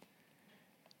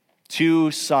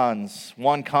 Two sons.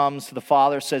 One comes to the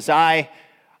father, says,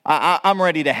 I'm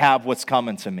ready to have what's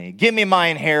coming to me. Give me my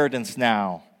inheritance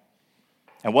now.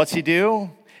 And what's he do?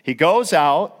 He goes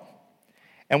out,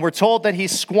 and we're told that he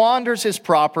squanders his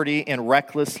property in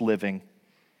reckless living.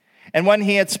 And when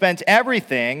he had spent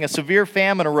everything, a severe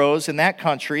famine arose in that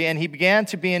country, and he began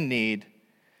to be in need.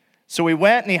 So he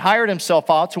went and he hired himself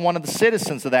out to one of the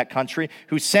citizens of that country,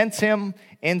 who sent him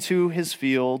into his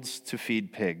fields to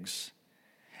feed pigs.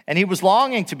 And he was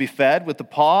longing to be fed with the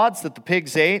pods that the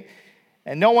pigs ate,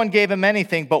 and no one gave him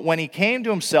anything. But when he came to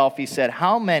himself, he said,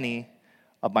 "How many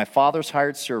of my father's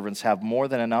hired servants have more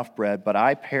than enough bread, but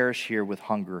I perish here with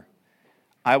hunger?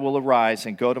 I will arise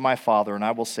and go to my father, and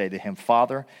I will say to him,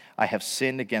 Father, I have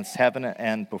sinned against heaven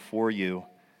and before you.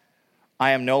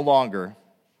 I am no longer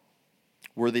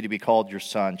worthy to be called your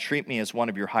son. Treat me as one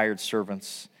of your hired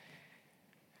servants.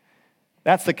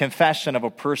 That's the confession of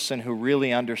a person who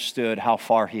really understood how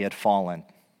far he had fallen.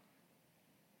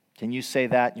 Can you say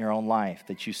that in your own life,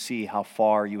 that you see how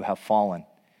far you have fallen?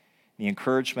 The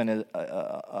encouragement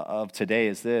of today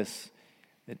is this,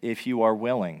 that if you are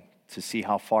willing to see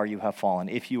how far you have fallen,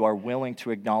 if you are willing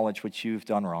to acknowledge what you've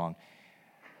done wrong,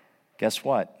 guess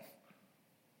what?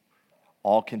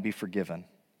 All can be forgiven.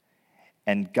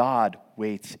 And God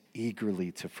waits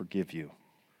eagerly to forgive you.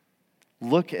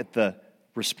 Look at the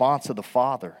response of the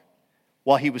father.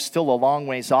 While he was still a long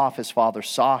ways off, his father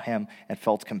saw him and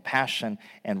felt compassion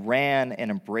and ran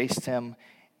and embraced him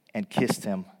and kissed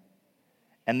him.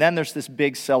 And then there's this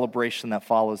big celebration that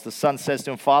follows. The son says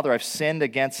to him, Father, I've sinned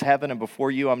against heaven and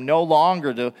before you. I'm no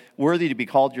longer worthy to be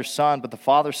called your son. But the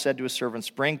father said to his servants,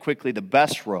 bring quickly the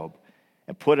best robe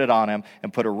and put it on him,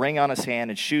 and put a ring on his hand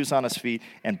and shoes on his feet,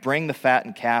 and bring the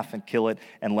fattened calf and kill it,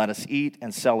 and let us eat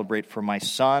and celebrate. For my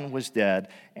son was dead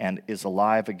and is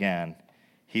alive again.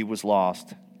 He was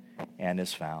lost and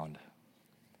is found.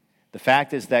 The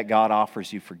fact is that God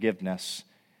offers you forgiveness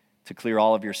to clear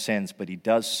all of your sins, but he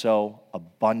does so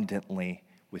abundantly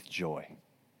with joy.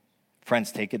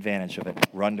 Friends, take advantage of it.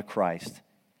 Run to Christ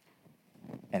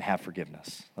and have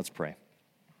forgiveness. Let's pray.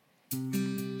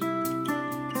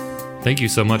 Thank you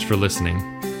so much for listening.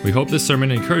 We hope this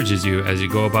sermon encourages you as you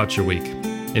go about your week.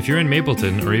 If you're in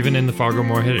Mapleton or even in the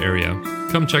Fargo-Moorhead area,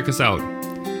 come check us out.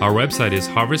 Our website is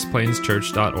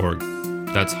harvestplainschurch.org.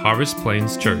 That's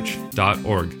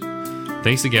harvestplainschurch.org.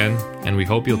 Thanks again, and we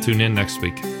hope you'll tune in next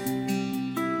week.